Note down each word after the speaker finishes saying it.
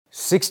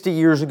60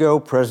 years ago,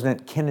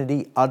 President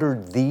Kennedy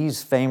uttered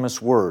these famous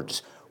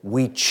words,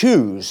 "We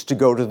choose to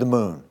go to the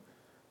moon."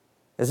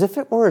 As if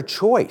it were a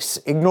choice,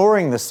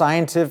 ignoring the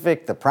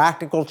scientific, the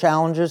practical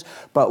challenges,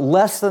 but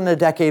less than a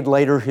decade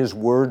later, his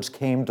words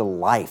came to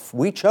life.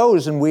 We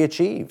chose and we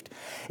achieved.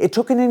 It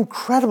took an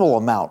incredible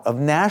amount of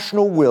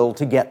national will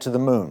to get to the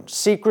moon.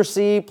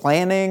 Secrecy,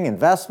 planning,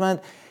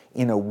 investment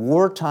in a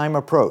wartime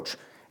approach.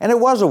 And it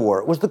was a war.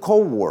 It was the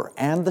Cold War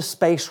and the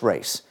space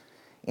race.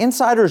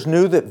 Insiders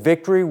knew that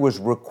victory was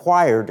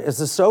required as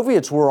the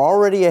Soviets were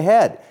already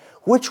ahead.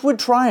 Which would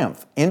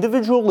triumph,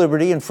 individual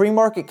liberty and free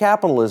market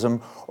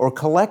capitalism, or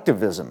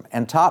collectivism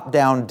and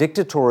top-down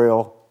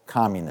dictatorial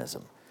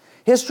communism?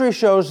 History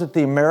shows that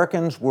the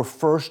Americans were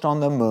first on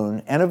the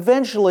moon, and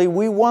eventually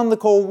we won the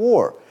Cold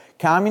War.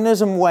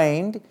 Communism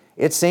waned,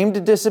 it seemed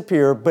to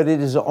disappear, but it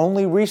has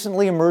only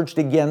recently emerged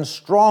again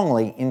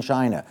strongly in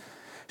China.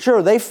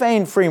 Sure, they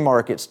feigned free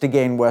markets to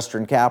gain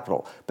Western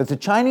capital, but the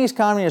Chinese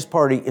Communist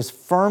Party is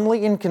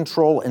firmly in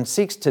control and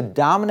seeks to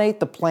dominate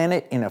the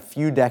planet in a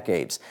few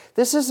decades.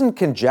 This isn't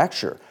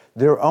conjecture.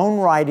 Their own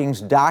writings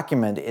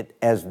document it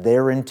as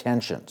their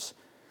intentions.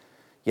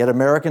 Yet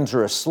Americans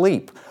are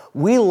asleep.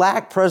 We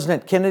lack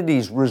President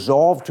Kennedy's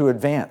resolve to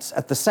advance.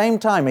 At the same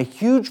time, a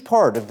huge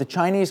part of the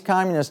Chinese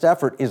Communist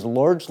effort is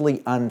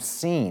largely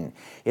unseen.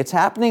 It's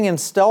happening in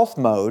stealth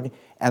mode,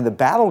 and the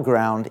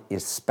battleground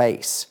is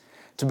space.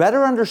 To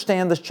better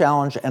understand this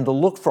challenge and to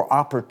look for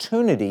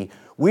opportunity,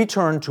 we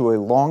turn to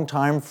a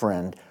longtime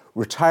friend,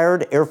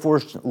 retired Air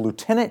Force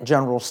Lieutenant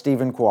General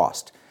Stephen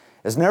Quast.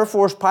 As an Air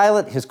Force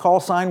pilot, his call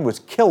sign was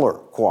Killer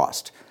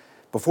Quast.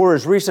 Before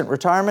his recent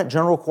retirement,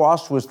 General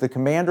Quast was the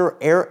commander,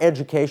 Air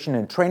Education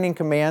and Training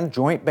Command,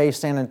 Joint Base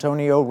San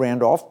Antonio,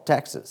 Randolph,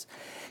 Texas.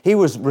 He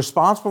was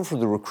responsible for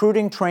the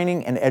recruiting,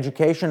 training, and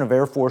education of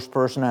Air Force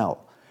personnel.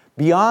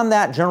 Beyond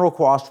that, General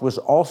Quast was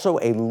also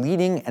a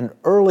leading and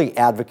early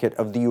advocate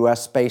of the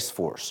U.S. Space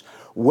Force.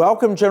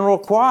 Welcome, General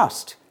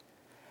Quast.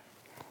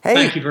 Hey,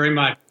 thank you very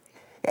much.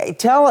 Hey,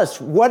 tell us,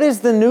 what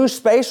is the new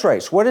space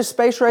race? What is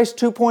Space Race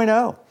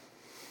 2.0?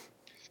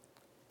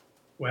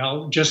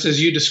 Well, just as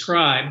you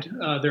described,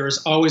 there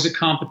is always a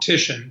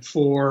competition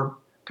for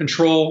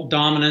control,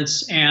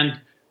 dominance, and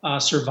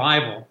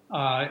survival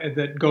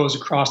that goes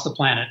across the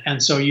planet.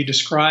 And so you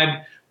described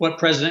what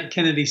President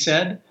Kennedy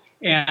said.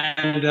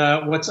 And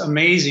what's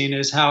amazing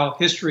is how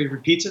history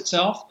repeats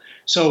itself.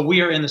 So we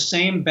are in the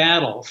same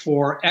battle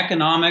for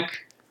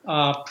economic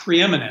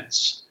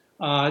preeminence.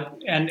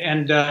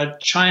 And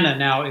China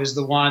now is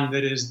the one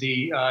that is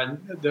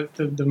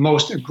the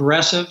most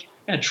aggressive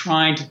at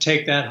trying to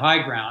take that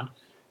high ground.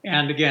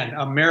 And again,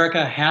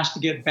 America has to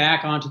get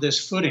back onto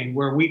this footing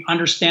where we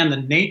understand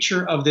the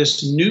nature of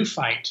this new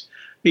fight,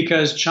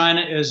 because China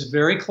is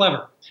very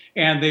clever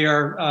and they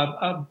are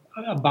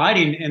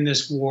abiding in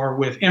this war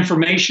with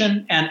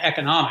information and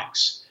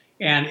economics.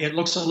 And it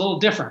looks a little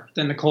different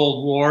than the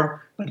Cold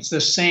War, but it's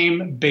the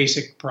same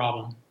basic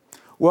problem.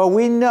 Well,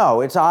 we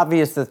know it's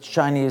obvious that the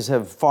Chinese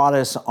have fought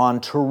us on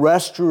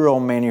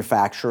terrestrial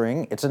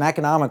manufacturing. It's an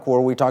economic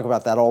war. We talk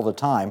about that all the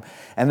time.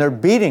 And they're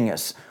beating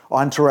us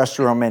on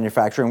terrestrial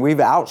manufacturing. We've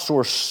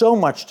outsourced so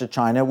much to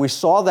China. We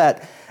saw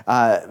that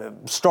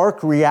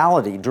stark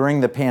reality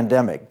during the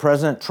pandemic.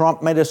 President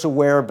Trump made us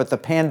aware, but the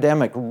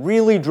pandemic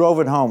really drove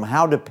it home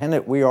how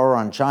dependent we are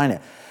on China.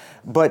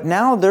 But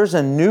now there's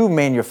a new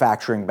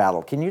manufacturing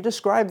battle. Can you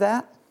describe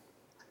that?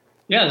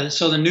 Yeah,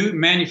 so the new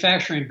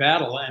manufacturing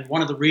battle, and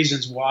one of the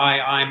reasons why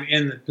I'm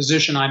in the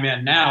position I'm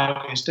in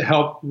now, is to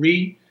help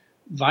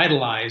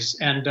revitalize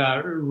and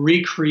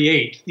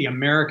recreate the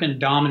American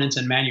dominance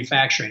in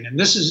manufacturing. And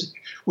this is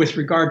with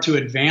regard to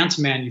advanced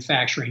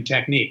manufacturing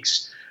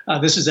techniques.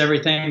 This is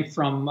everything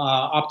from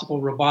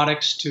optical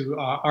robotics to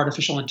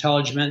artificial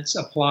intelligence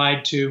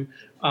applied to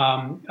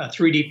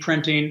 3D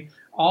printing,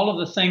 all of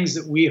the things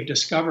that we have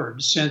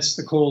discovered since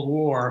the Cold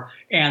War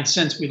and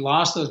since we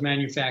lost those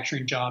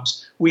manufacturing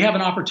jobs. We have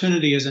an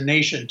opportunity as a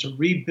nation to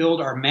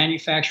rebuild our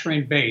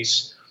manufacturing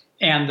base.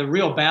 And the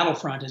real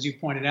battlefront, as you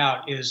pointed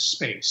out, is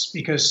space,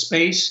 because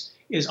space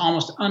is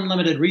almost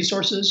unlimited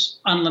resources,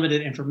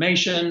 unlimited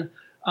information,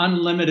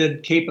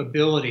 unlimited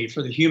capability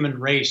for the human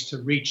race to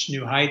reach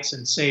new heights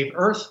and save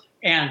Earth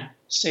and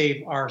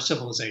save our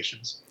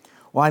civilizations.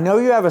 Well, I know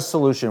you have a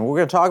solution. We're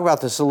going to talk about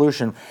the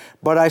solution,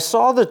 but I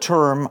saw the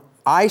term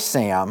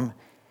ISAM,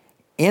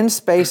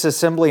 in-space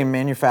assembly and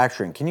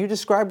manufacturing. Can you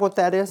describe what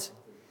that is?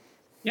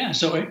 Yeah,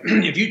 so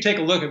if you take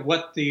a look at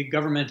what the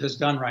government has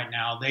done right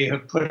now, they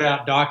have put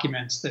out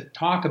documents that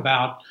talk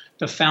about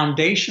the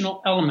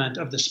foundational element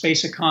of the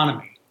space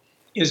economy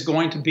is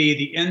going to be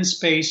the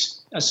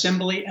in-space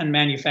assembly and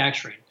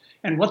manufacturing.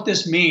 And what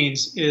this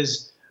means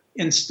is,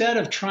 instead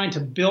of trying to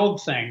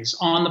build things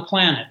on the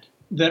planet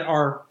that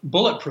are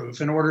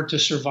bulletproof in order to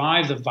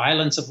survive the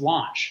violence of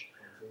launch,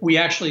 we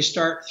actually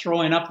start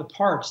throwing up the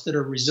parts that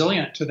are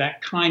resilient to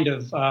that kind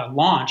of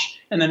launch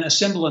and then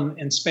assemble them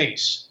in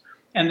space.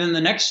 And then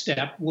the next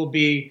step will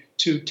be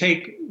to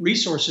take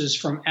resources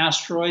from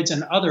asteroids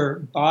and other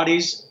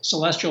bodies,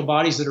 celestial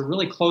bodies that are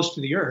really close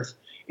to the Earth,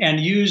 and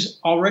use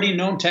already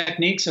known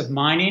techniques of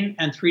mining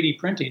and 3D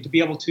printing to be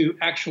able to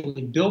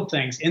actually build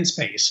things in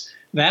space.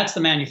 That's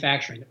the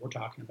manufacturing that we're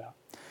talking about.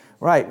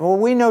 Right. Well,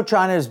 we know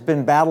China has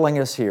been battling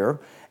us here,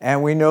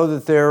 and we know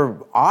that they're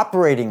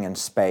operating in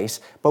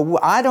space, but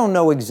I don't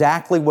know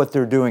exactly what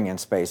they're doing in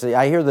space.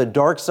 I hear the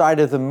dark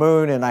side of the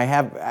moon, and I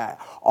have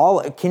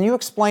can you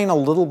explain a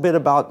little bit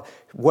about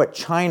what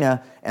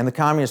China and the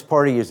Communist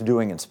Party is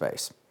doing in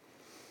space?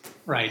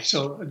 Right.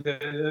 So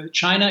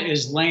China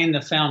is laying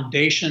the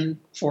foundation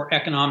for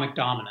economic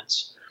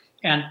dominance.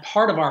 And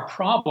part of our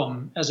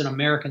problem as an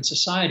American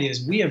society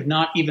is we have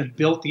not even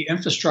built the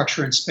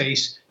infrastructure in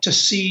space to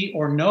see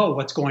or know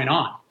what's going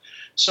on.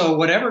 So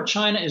whatever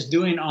China is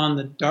doing on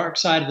the dark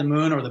side of the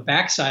moon or the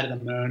back side of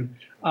the moon,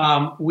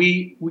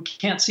 we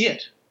can't see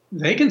it.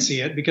 They can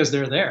see it because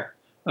they're there.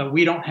 But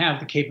we don't have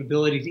the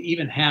capability to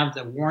even have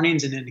the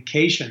warnings and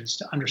indications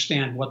to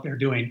understand what they're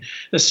doing.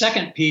 The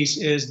second piece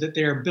is that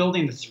they're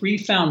building the three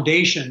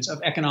foundations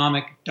of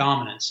economic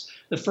dominance.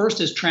 The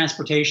first is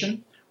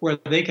transportation, where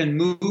they can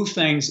move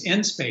things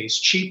in space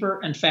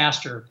cheaper and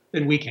faster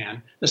than we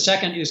can. The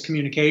second is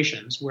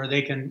communications, where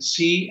they can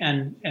see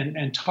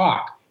and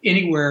talk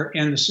anywhere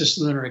in the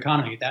cislunar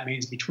economy. That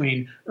means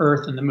between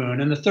Earth and the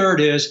moon. And the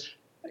third is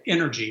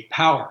energy,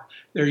 power.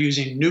 They're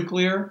using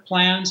nuclear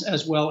plans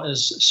as well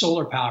as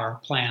solar power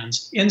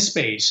plans in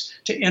space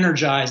to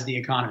energize the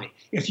economy.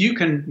 If you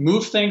can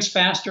move things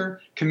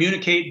faster,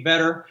 communicate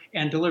better,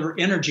 and deliver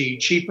energy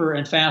cheaper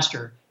and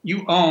faster,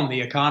 you own the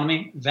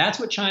economy. That's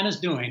what China's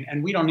doing,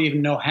 and we don't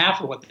even know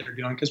half of what they're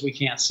doing because we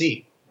can't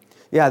see.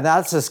 Yeah,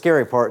 that's the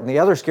scary part. And the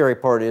other scary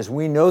part is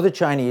we know the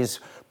Chinese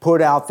put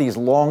out these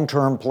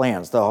long-term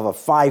plans. They'll have a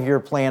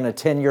 5-year plan, a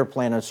 10-year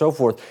plan, and so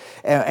forth.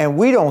 And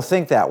we don't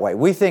think that way.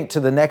 We think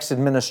to the next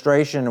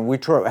administration, and we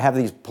have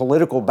these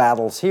political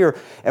battles here,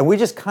 and we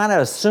just kind of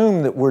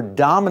assume that we're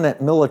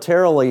dominant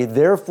militarily,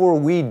 therefore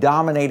we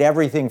dominate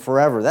everything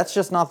forever. That's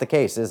just not the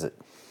case, is it?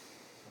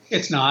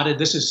 It's not.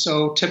 This is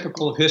so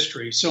typical of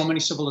history. So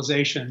many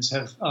civilizations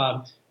have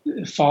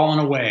fallen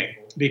away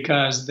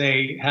because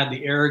they had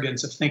the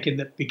arrogance of thinking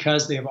that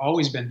because they have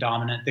always been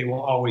dominant, they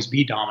will always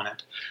be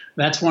dominant.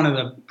 That's one of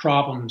the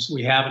problems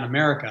we have in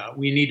America.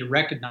 We need to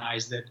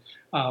recognize that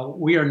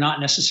we are not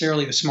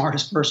necessarily the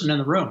smartest person in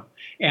the room,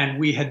 and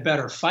we had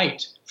better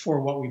fight for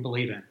what we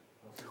believe in.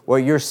 Well,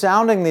 you're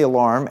sounding the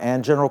alarm,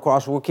 and General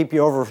Cross, we'll keep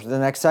you over for the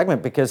next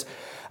segment because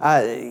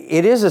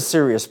it is a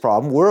serious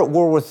problem. We're at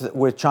war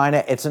with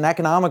China. It's an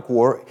economic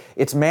war.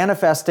 It's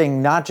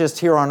manifesting not just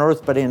here on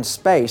Earth, but in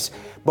space.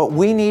 But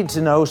we need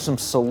to know some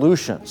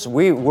solutions.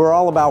 We're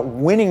all about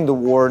winning the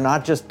war,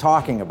 not just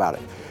talking about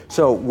it.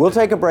 So we'll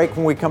take a break.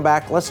 When we come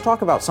back, let's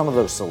talk about some of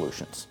those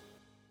solutions.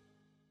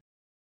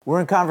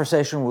 We're in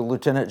conversation with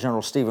Lieutenant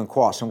General Stephen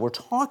Quast, and we're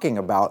talking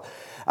about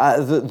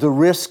the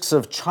risks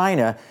of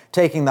China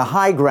taking the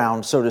high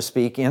ground, so to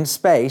speak, in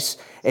space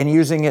and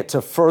using it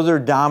to further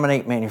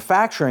dominate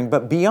manufacturing,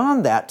 but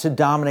beyond that, to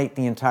dominate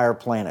the entire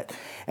planet.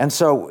 And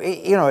so,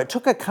 you know, it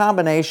took a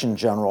combination,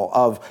 General,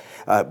 of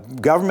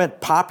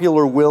government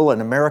popular will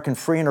and American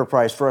free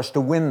enterprise for us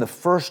to win the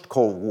first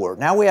Cold War.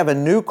 Now we have a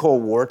new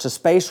Cold War. It's a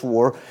space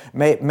war.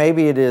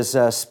 Maybe it is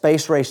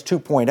Space Race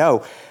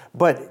 2.0.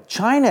 But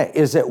China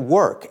is at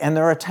work, and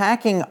they're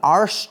attacking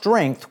our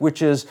strength,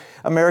 which is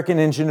American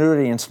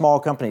ingenuity and small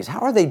companies.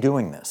 How are they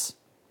doing this?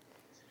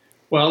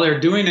 Well,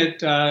 they're doing it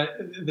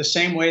the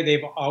same way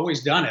they've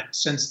always done it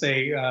since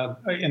they,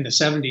 in the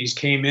 70s,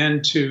 came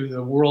into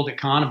the world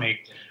economy.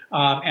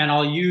 And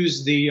I'll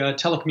use the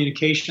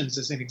telecommunications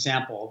as an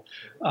example.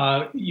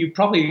 You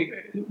probably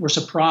were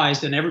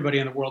surprised, and everybody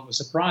in the world was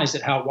surprised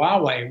at how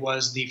Huawei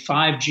was the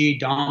 5G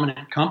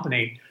dominant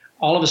company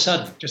all of a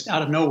sudden, just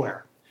out of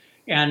nowhere.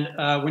 And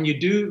when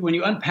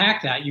you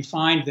unpack that, you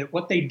find that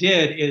what they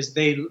did is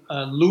they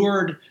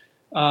lured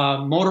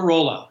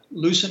Motorola,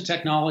 Lucent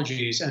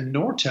Technologies, and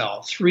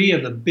Nortel, three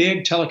of the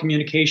big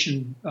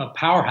telecommunication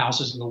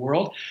powerhouses in the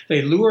world.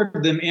 They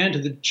lured them into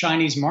the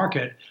Chinese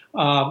market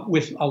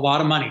with a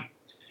lot of money.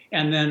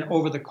 And then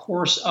over the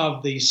course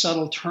of the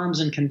subtle terms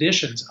and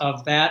conditions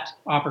of that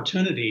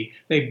opportunity,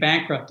 they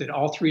bankrupted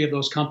all three of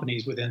those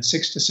companies within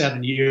 6 to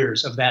 7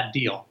 years of that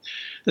deal.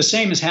 The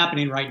same is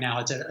happening right now.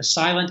 It's a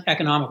silent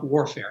economic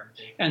warfare.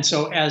 And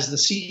so as the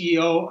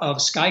CEO of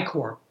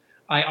SkyCorp,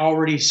 I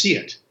already see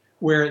it,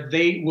 where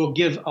they will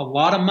give a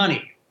lot of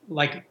money,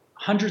 like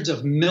hundreds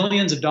of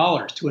millions of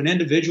dollars, to an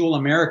individual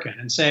American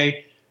and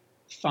say,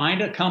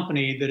 find a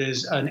company that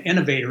is an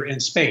innovator in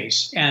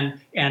space and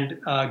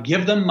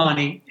give them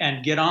money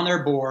and get on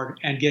their board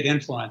and get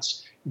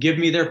influence. Give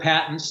me their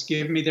patents,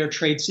 give me their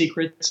trade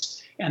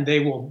secrets, and they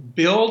will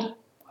build,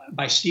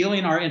 by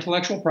stealing our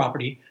intellectual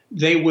property,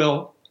 they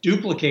will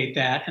duplicate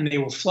that and they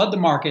will flood the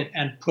market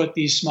and put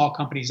these small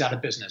companies out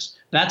of business.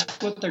 That's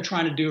what they're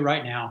trying to do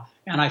right now.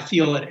 And I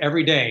feel it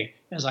every day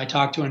as I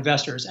talk to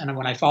investors. And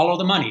when I follow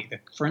the money, the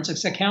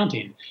forensics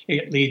accounting,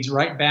 it leads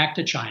right back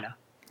to China.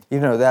 You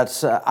know,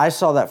 that's I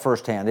saw that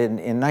firsthand. In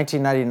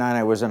 1999,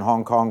 I was in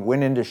Hong Kong,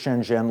 went into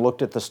Shenzhen,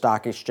 looked at the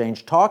stock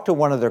exchange, talked to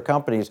one of their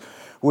companies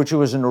which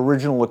was an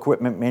original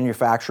equipment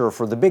manufacturer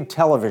for the big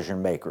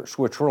television makers,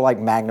 which were like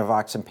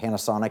Magnavox and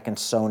Panasonic and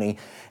Sony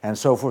and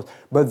so forth.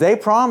 But they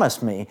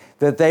promised me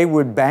that they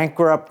would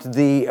bankrupt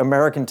the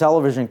American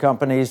television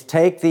companies,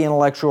 take the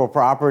intellectual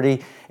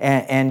property,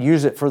 and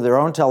use it for their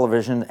own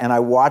television, and I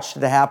watched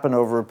it happen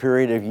over a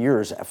period of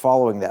years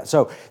following that.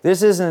 So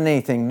this isn't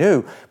anything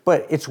new,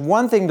 but it's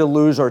one thing to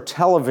lose our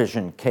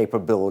television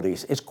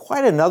capabilities. It's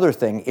quite another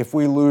thing if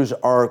we lose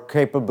our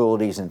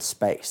capabilities in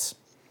space.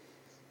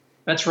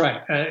 That's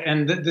right.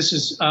 This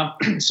is,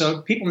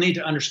 so people need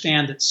to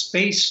understand that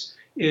space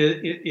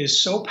is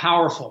so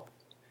powerful,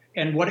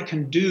 and what it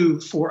can do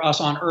for us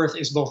on Earth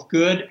is both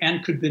good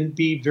and could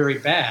be very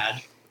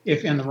bad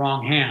if in the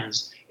wrong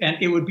hands. And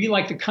it would be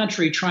like the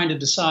country trying to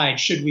decide,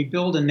 should we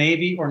build a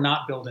Navy or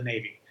not build a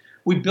Navy?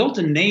 We built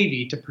a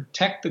Navy to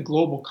protect the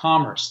global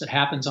commerce that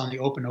happens on the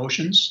open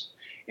oceans,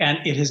 and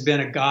it has been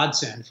a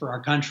godsend for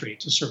our country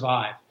to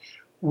survive.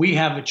 We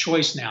have a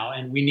choice now,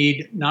 and we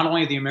need not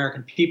only the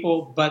American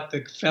people, but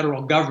the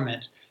federal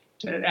government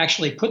to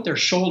actually put their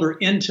shoulder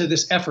into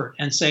this effort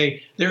and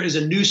say, there is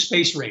a new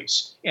space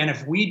race. And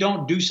if we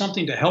don't do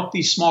something to help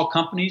these small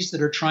companies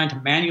that are trying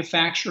to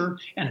manufacture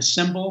and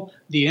assemble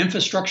the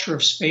infrastructure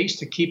of space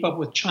to keep up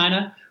with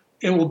China,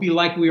 it will be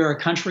like we are a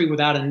country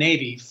without a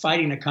Navy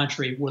fighting a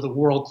country with a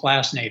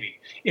world-class Navy.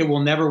 It will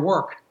never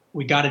work.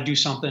 We got to do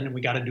something, and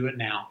we got to do it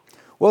now.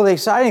 Well, the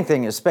exciting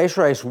thing is Space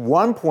Race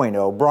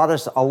 1.0 brought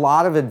us a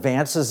lot of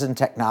advances in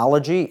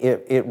technology.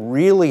 It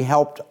really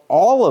helped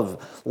all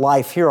of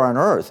life here on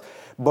Earth.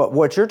 But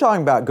what you're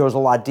talking about goes a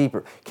lot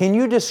deeper. Can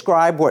you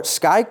describe what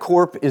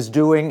SkyCorp is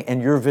doing and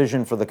your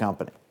vision for the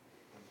company?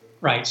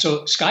 Right. So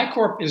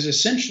SkyCorp is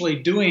essentially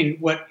doing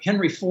what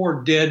Henry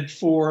Ford did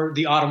for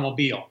the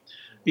automobile.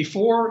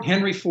 Before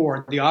Henry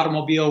Ford, the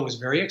automobile was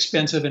very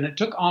expensive, and it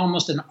took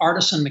almost an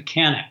artisan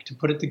mechanic to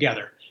put it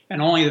together,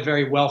 and only the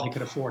very wealthy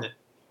could afford it.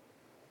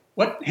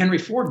 What Henry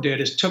Ford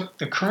did is took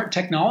the current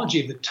technology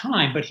of the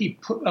time, but he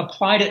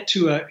applied it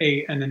to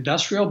an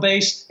industrial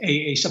base,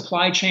 a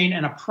supply chain,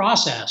 and a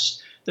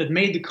process that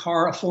made the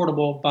car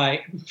affordable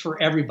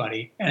for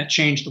everybody, and it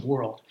changed the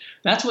world.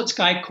 That's what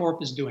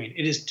SkyCorp is doing.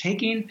 It is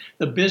taking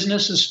the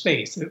business of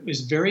space that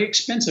is very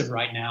expensive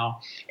right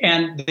now,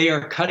 and they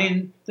are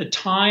cutting the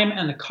time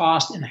and the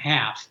cost in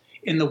half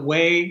in the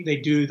way they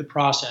do the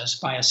process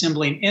by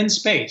assembling in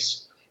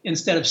space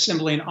instead of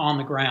assembling on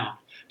the ground.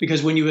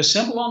 Because when you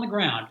assemble on the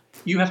ground,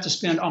 you have to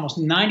spend almost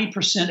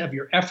 90% of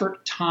your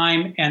effort,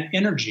 time, and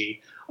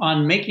energy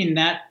on making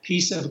that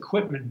piece of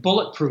equipment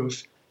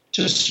bulletproof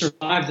to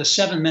survive the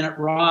 7-minute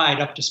ride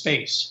up to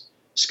space.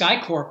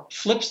 SkyCorp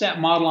flips that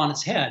model on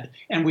its head,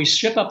 and we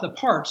ship up the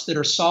parts that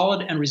are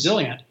solid and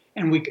resilient,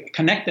 and we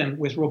connect them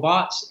with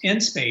robots in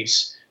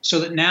space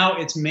so that now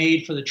it's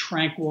made for the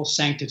tranquil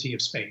sanctity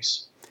of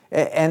space.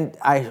 And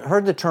I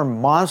heard the term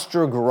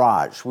monster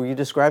garage. Will you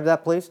describe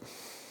that, please?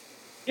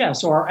 Yeah,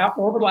 so our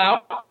orbital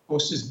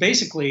outpost is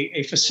basically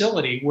a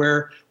facility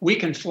where we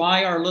can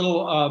fly our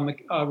little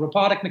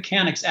robotic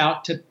mechanics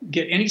out to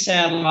get any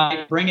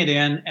satellite, bring it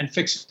in, and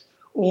fix it.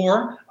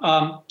 Or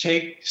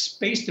take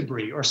space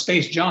debris or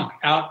space junk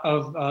out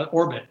of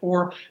orbit.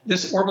 Or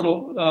this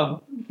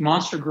orbital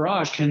monster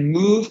garage can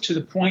move to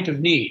the point of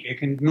need. It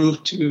can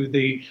move to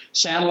the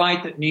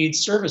satellite that needs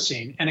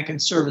servicing, and it can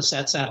service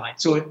that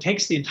satellite. So it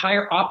takes the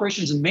entire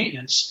operations and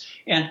maintenance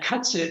and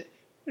cuts it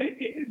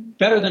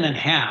better than in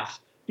half.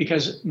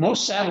 Because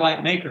most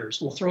satellite makers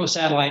will throw a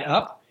satellite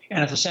up,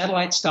 and if the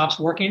satellite stops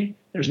working,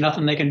 there's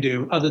nothing they can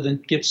do other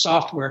than get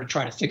software to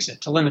try to fix it,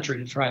 telemetry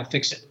to try to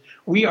fix it.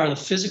 We are the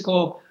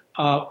physical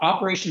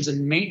operations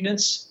and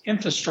maintenance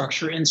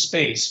infrastructure in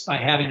space by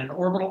having an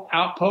orbital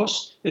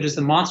outpost that is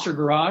the monster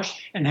garage,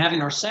 and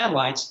having our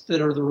satellites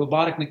that are the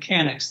robotic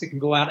mechanics that can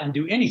go out and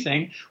do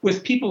anything,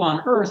 with people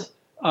on Earth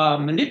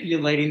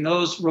manipulating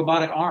those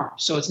robotic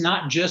arms. So it's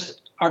not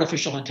just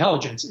artificial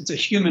intelligence, it's a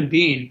human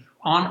being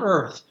on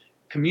Earth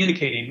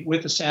communicating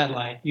with the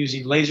satellite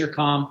using laser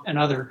comm and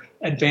other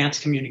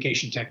advanced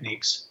communication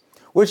techniques.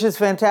 Which is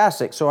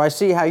fantastic. So I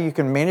see how you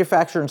can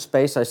manufacture in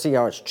space. I see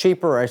how it's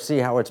cheaper. I see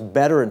how it's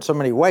better in so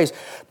many ways.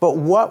 But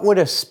what would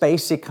a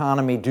space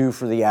economy do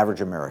for the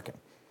average American?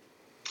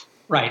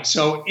 Right.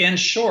 So in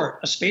short,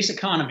 a space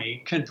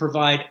economy can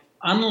provide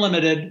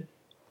unlimited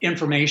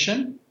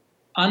information,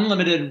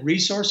 unlimited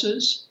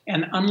resources,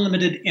 and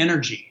unlimited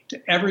energy to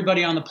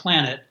everybody on the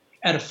planet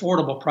at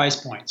affordable price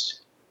points.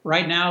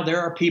 Right now,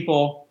 there are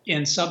people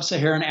in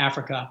sub-Saharan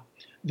Africa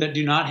that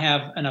do not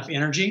have enough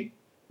energy.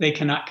 They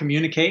cannot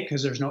communicate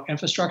because there's no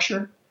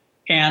infrastructure,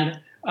 and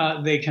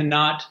they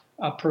cannot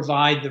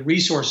provide the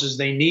resources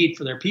they need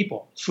for their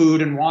people,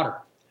 food and water.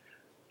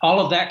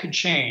 All of that could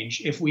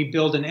change if we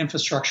build an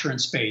infrastructure in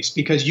space,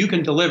 because you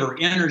can deliver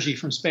energy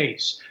from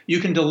space, you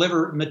can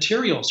deliver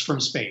materials from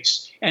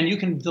space, and you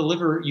can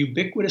deliver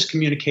ubiquitous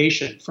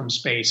communication from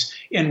space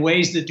in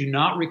ways that do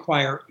not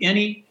require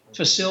any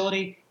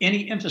facility,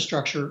 any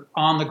infrastructure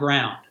on the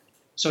ground.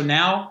 So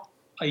now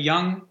a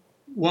young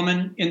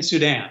woman in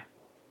Sudan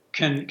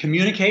can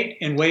communicate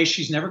in ways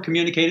she's never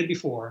communicated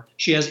before.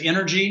 She has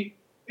energy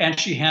and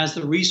she has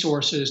the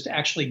resources to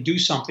actually do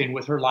something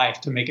with her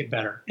life to make it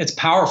better. It's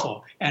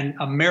powerful, and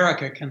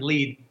America can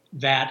lead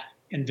that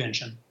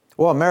invention.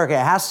 Well, America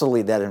has to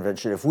lead that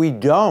invention. If we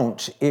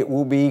don't, it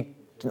will be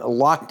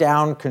locked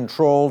down,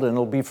 controlled, and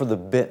it'll be for the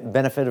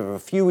benefit of a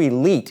few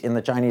elite in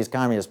the Chinese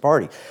Communist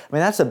Party. I mean,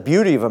 that's the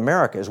beauty of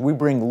America, is we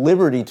bring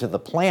liberty to the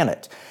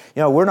planet.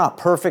 You know, we're not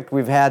perfect.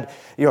 We've had,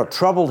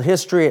 troubled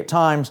history at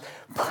times,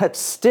 but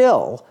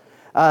still,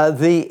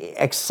 the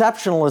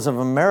exceptionalism of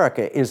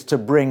America is to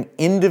bring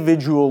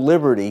individual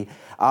liberty,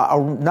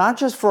 not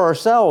just for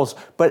ourselves,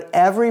 but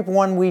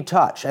everyone we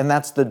touch. And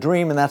that's the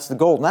dream and that's the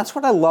goal. And that's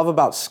what I love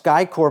about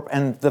SkyCorp,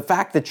 and the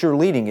fact that you're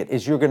leading it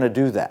is you're going to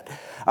do that.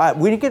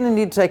 We're going to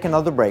need to take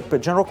another break,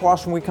 but General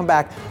Quast, when we come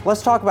back,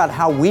 let's talk about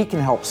how we can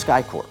help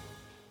SkyCorp.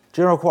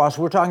 General Quast,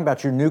 we're talking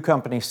about your new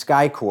company,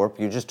 SkyCorp.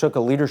 You just took a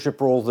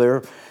leadership role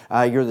there.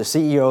 You're the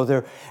CEO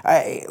there.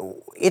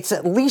 It's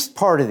at least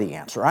part of the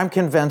answer. I'm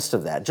convinced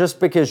of that, just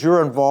because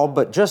you're involved,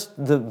 but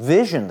just the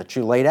vision that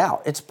you laid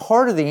out. It's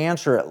part of the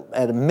answer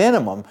at a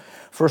minimum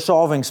for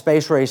solving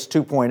Space Race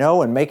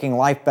 2.0 and making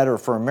life better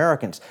for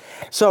Americans.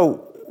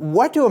 So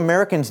what do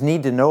Americans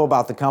need to know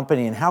about the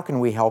company, and how can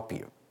we help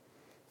you?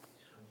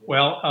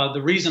 Well,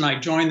 the reason I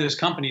joined this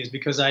company is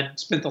because I'd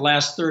spent the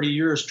last 30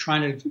 years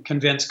trying to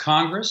convince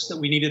Congress that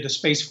we needed a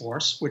Space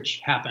Force,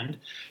 which happened,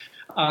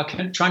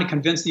 trying to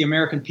convince the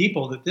American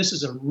people that this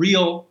is a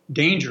real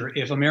danger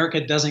if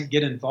America doesn't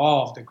get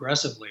involved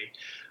aggressively.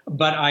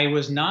 But I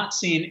was not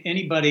seeing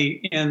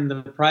anybody in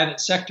the private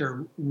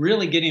sector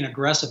really getting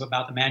aggressive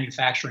about the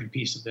manufacturing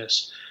piece of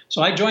this.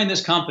 So I joined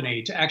this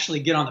company to actually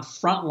get on the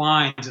front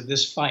lines of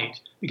this fight,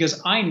 because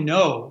I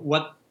know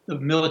what the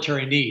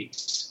military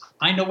needs.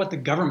 I know what the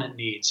government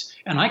needs,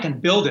 and I can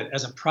build it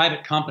as a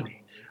private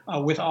company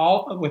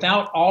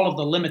without all of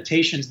the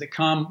limitations that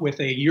come with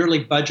a yearly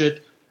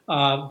budget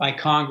by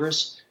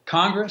Congress.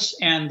 Congress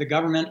and the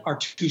government are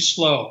too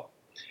slow,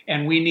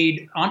 and we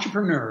need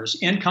entrepreneurs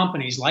in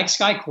companies like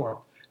SkyCorp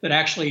that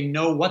actually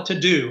know what to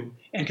do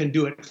and can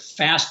do it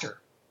faster.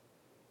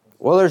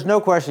 Well, there's no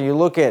question. You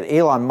look at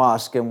Elon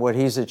Musk and what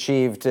he's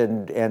achieved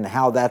and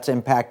how that's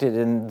impacted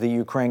in the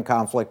Ukraine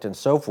conflict and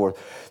so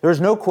forth.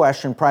 There's no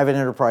question private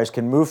enterprise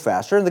can move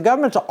faster, and the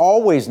government's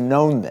always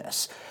known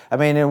this. I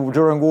mean,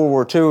 during World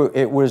War II,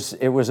 it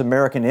was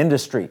American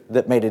industry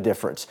that made a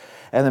difference.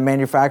 And the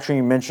manufacturing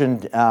you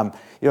mentioned,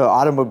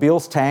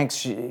 automobiles,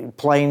 tanks,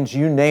 planes,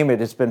 you name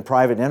it, it's been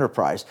private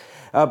enterprise.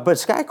 But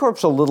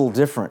SkyCorp's a little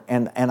different,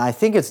 and I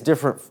think it's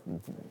different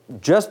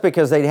just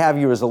because they have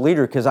you as a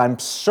leader, because I'm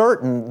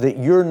certain that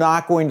you're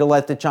not going to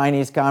let the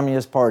Chinese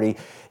Communist Party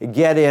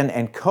get in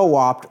and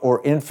co-opt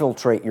or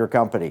infiltrate your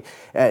company.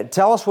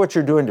 Tell us what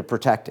you're doing to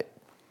protect it.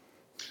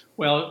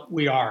 Well,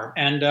 we are.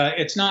 And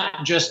it's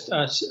not just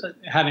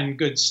having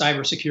good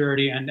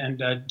cybersecurity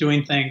and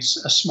doing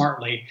things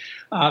smartly.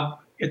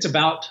 It's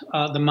about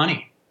the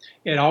money.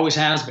 It always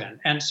has been.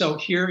 And so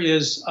here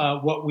is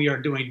what we are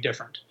doing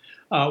different.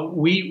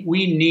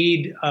 We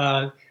need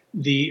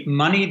the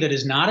money that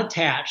is not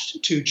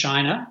attached to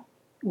China,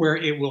 where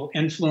it will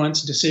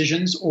influence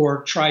decisions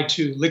or try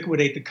to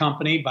liquidate the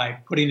company by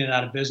putting it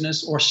out of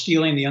business or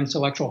stealing the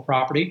intellectual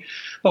property.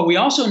 But we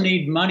also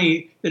need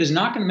money that is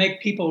not going to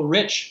make people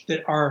rich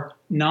that are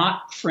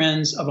not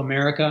friends of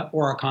America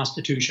or our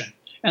Constitution.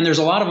 And there's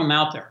a lot of them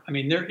out there. I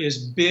mean, there is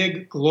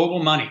big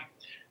global money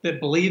that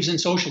believes in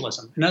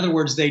socialism. In other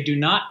words, they do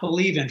not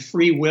believe in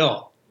free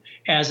will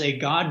as a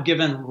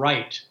God-given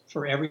right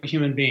for every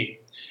human being.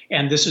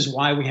 And this is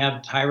why we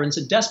have tyrants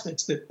and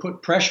despots that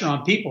put pressure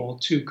on people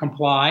to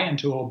comply and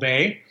to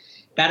obey.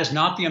 That is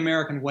not the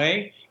American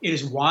way. It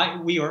is why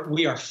we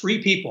are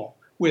free people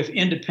with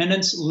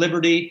independence,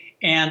 liberty,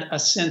 and a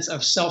sense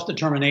of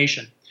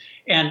self-determination.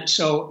 And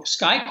so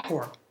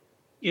SkyCorp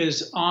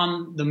is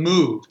on the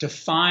move to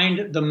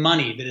find the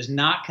money that is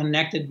not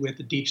connected with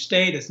the deep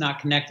state, it's not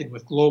connected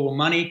with global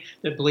money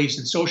that believes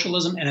in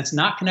socialism, and it's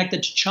not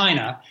connected to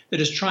China that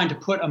is trying to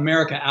put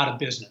America out of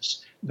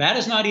business. That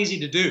is not easy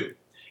to do.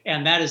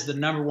 And that is the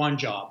number one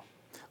job.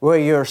 Well,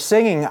 you're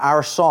singing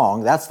our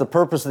song. That's the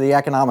purpose of the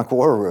Economic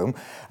War Room.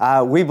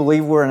 We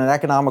believe we're in an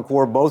economic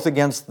war both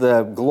against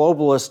the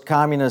globalist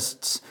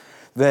communists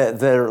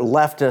that are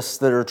leftists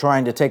that are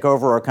trying to take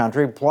over our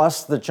country,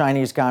 plus the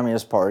Chinese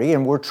Communist Party.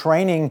 And we're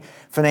training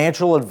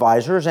financial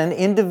advisors and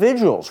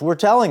individuals. We're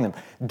telling them,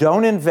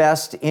 don't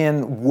invest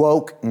in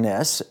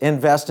wokeness,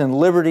 invest in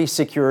liberty,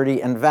 security,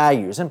 and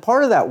values. And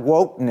part of that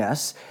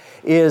wokeness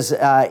is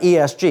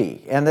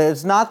ESG. And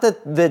it's not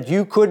that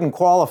you couldn't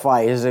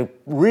qualify as a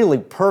really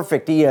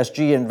perfect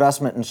ESG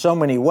investment in so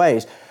many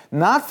ways,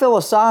 not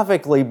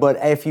philosophically, but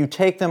if you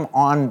take them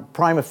on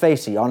prima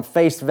facie, on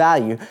face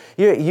value,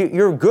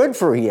 you're good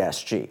for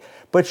ESG.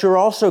 But you're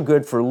also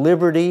good for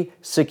liberty,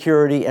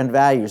 security, and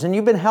values. And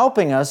you've been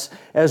helping us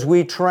as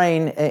we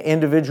train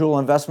individual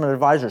investment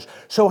advisors.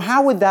 So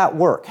how would that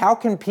work? How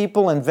can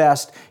people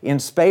invest in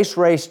Space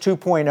Race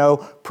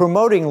 2.0,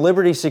 promoting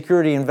liberty,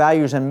 security, and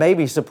values, and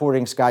maybe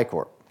supporting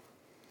SkyCorp?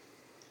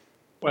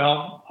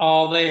 Well,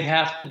 all they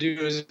have to do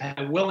is have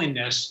a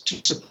willingness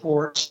to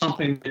support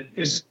something that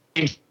is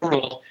change the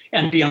world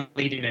and be on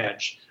the leading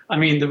edge. I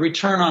mean, the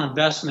return on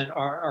investment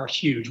are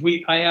huge.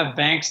 I have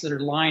banks that are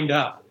lined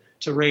up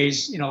to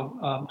raise,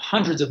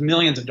 hundreds of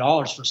millions of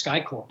dollars for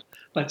SkyCorp.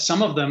 But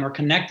some of them are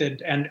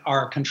connected and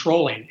are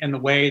controlling in the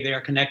way they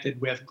are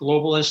connected with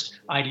globalist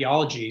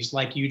ideologies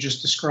like you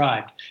just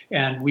described,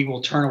 and we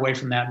will turn away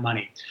from that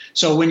money.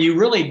 So when you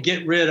really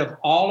get rid of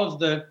all of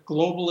the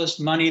globalist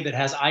money that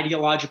has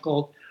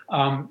ideological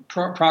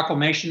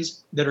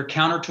proclamations that are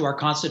counter to our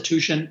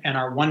Constitution and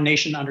our one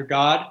nation under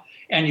God,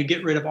 and you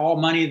get rid of all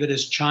money that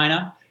is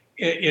China,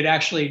 it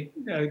actually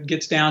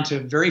gets down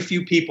to very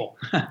few people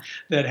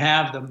that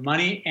have the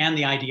money and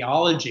the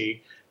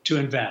ideology to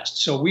invest.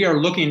 So we are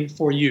looking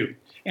for you.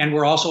 And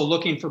we're also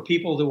looking for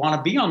people that want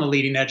to be on the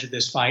leading edge of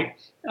this fight,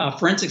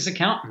 forensics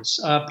accountants,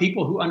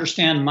 people who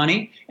understand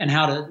money and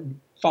how to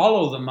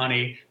follow the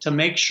money to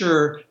make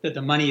sure that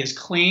the money is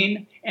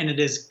clean and it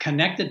is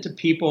connected to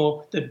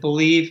people that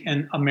believe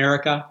in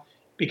America,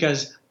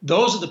 because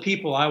those are the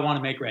people I want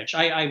to make rich.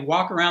 I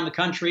walk around the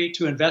country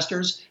to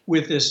investors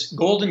with this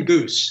golden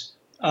goose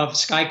of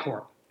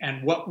SkyCorp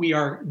and what we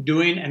are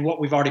doing and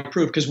what we've already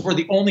proved, because we're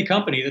the only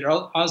company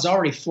that has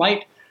already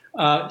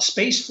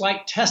space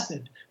flight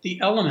tested the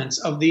elements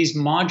of these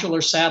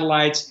modular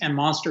satellites and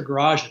monster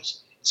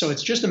garages. So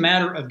it's just a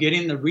matter of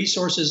getting the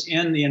resources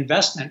in the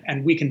investment,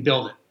 and we can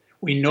build it.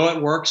 We know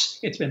it works.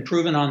 It's been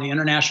proven on the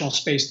International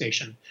Space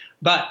Station.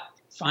 But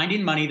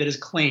finding money that is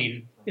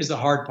clean is the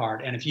hard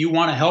part. And if you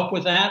want to help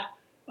with that,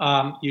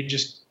 you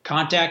just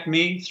contact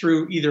me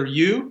through either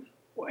you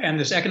and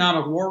this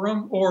Economic War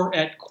Room or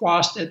at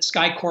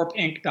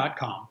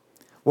quast@skycorpinc.com.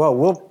 Well,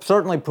 we'll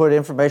certainly put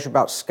information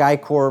about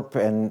SkyCorp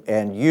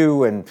and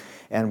you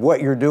and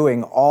what you're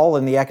doing all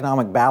in the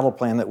economic battle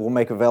plan that we'll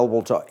make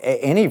available to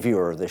any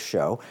viewer of this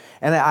show.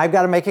 And I've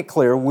got to make it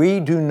clear, we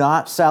do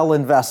not sell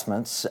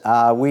investments. There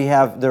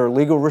are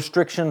legal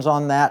restrictions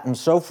on that and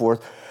so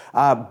forth.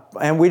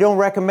 And we don't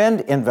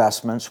recommend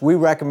investments. We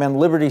recommend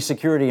liberty,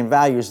 security, and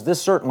values.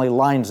 This certainly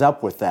lines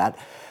up with that.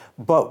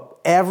 But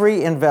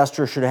every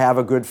investor should have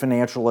a good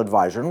financial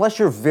advisor. Unless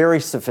you're very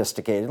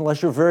sophisticated,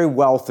 unless you're very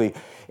wealthy,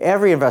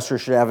 every investor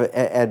should have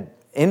an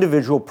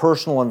individual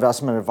personal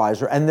investment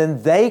advisor, and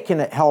then they can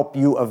help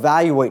you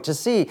evaluate to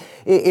see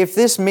if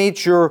this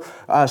meets your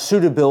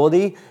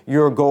suitability,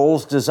 your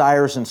goals,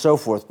 desires, and so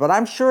forth. But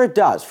I'm sure it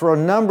does for a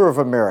number of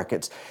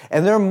Americans.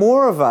 And there are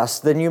more of us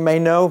than you may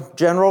know,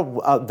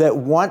 General, that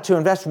want to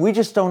invest. We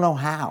just don't know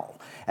how.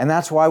 And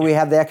that's why we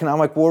have the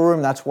Economic War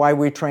Room. That's why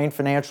we train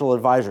financial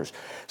advisors.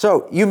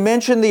 So you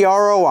mentioned the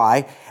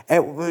ROI.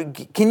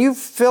 Can you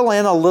fill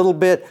in a little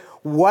bit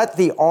what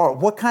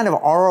kind of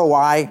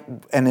ROI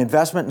an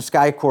investment in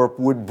SkyCorp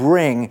would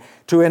bring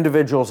to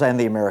individuals and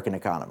the American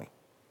economy?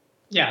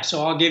 Yeah,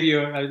 so I'll give you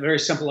a very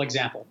simple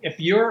example.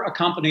 If you're a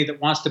company that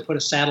wants to put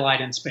a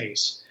satellite in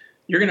space,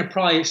 you're going to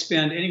probably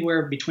spend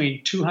anywhere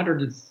between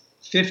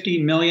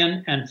 $250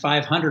 million and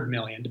 $500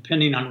 million,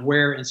 depending on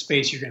where in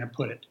space you're going to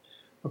put it.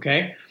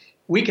 Okay,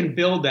 we can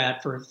build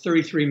that for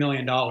 $33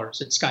 million at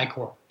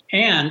SkyCorp.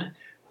 And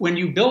when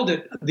you build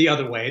it the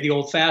other way, the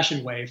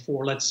old-fashioned way,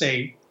 for let's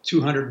say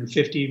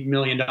 $250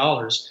 million,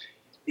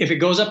 if it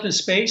goes up in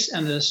space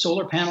and the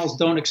solar panels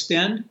don't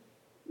extend,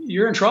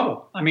 you're in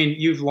trouble. I mean,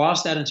 you've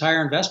lost that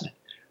entire investment.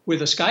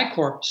 With a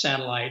SkyCorp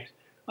satellite,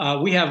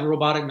 we have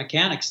robotic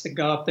mechanics that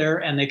go up there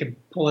and they can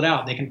pull it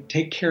out. They can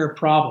take care of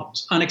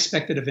problems,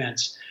 unexpected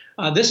events.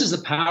 This is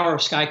the power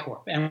of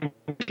SkyCorp. And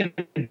we can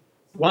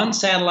one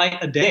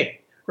satellite a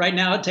day. Right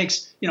now, it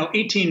takes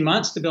 18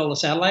 months to build a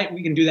satellite.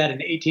 We can do that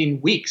in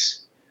 18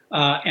 weeks.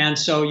 And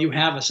so you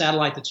have a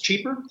satellite that's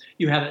cheaper.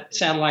 You have a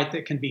satellite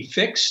that can be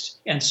fixed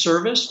and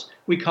serviced.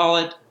 We call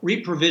it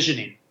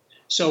reprovisioning.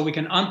 So we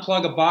can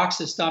unplug a box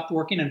that stopped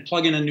working and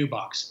plug in a new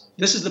box.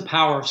 This is the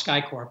power of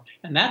SkyCorp.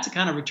 And that's the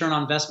kind of return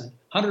on investment.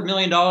 $100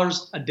 million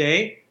a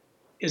day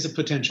is a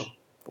potential.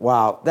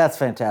 Wow, that's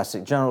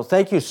fantastic. General,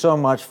 thank you so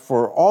much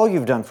for all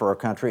you've done for our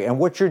country and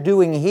what you're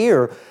doing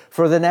here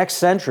for the next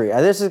century.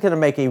 This is going to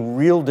make a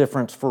real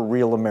difference for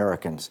real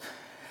Americans.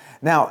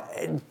 Now,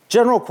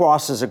 General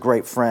Quast is a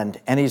great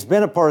friend, and he's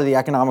been a part of the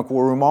Economic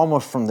War Room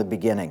almost from the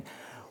beginning.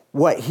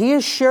 What he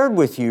has shared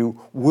with you,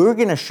 we're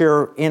going to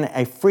share in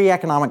a free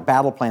economic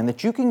battle plan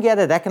that you can get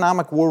at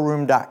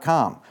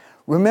economicwarroom.com.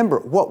 Remember,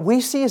 what we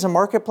see as a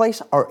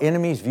marketplace, our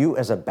enemies view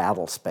as a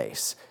battle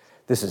space.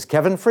 This is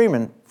Kevin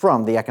Freeman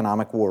from the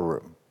Economic War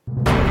Room.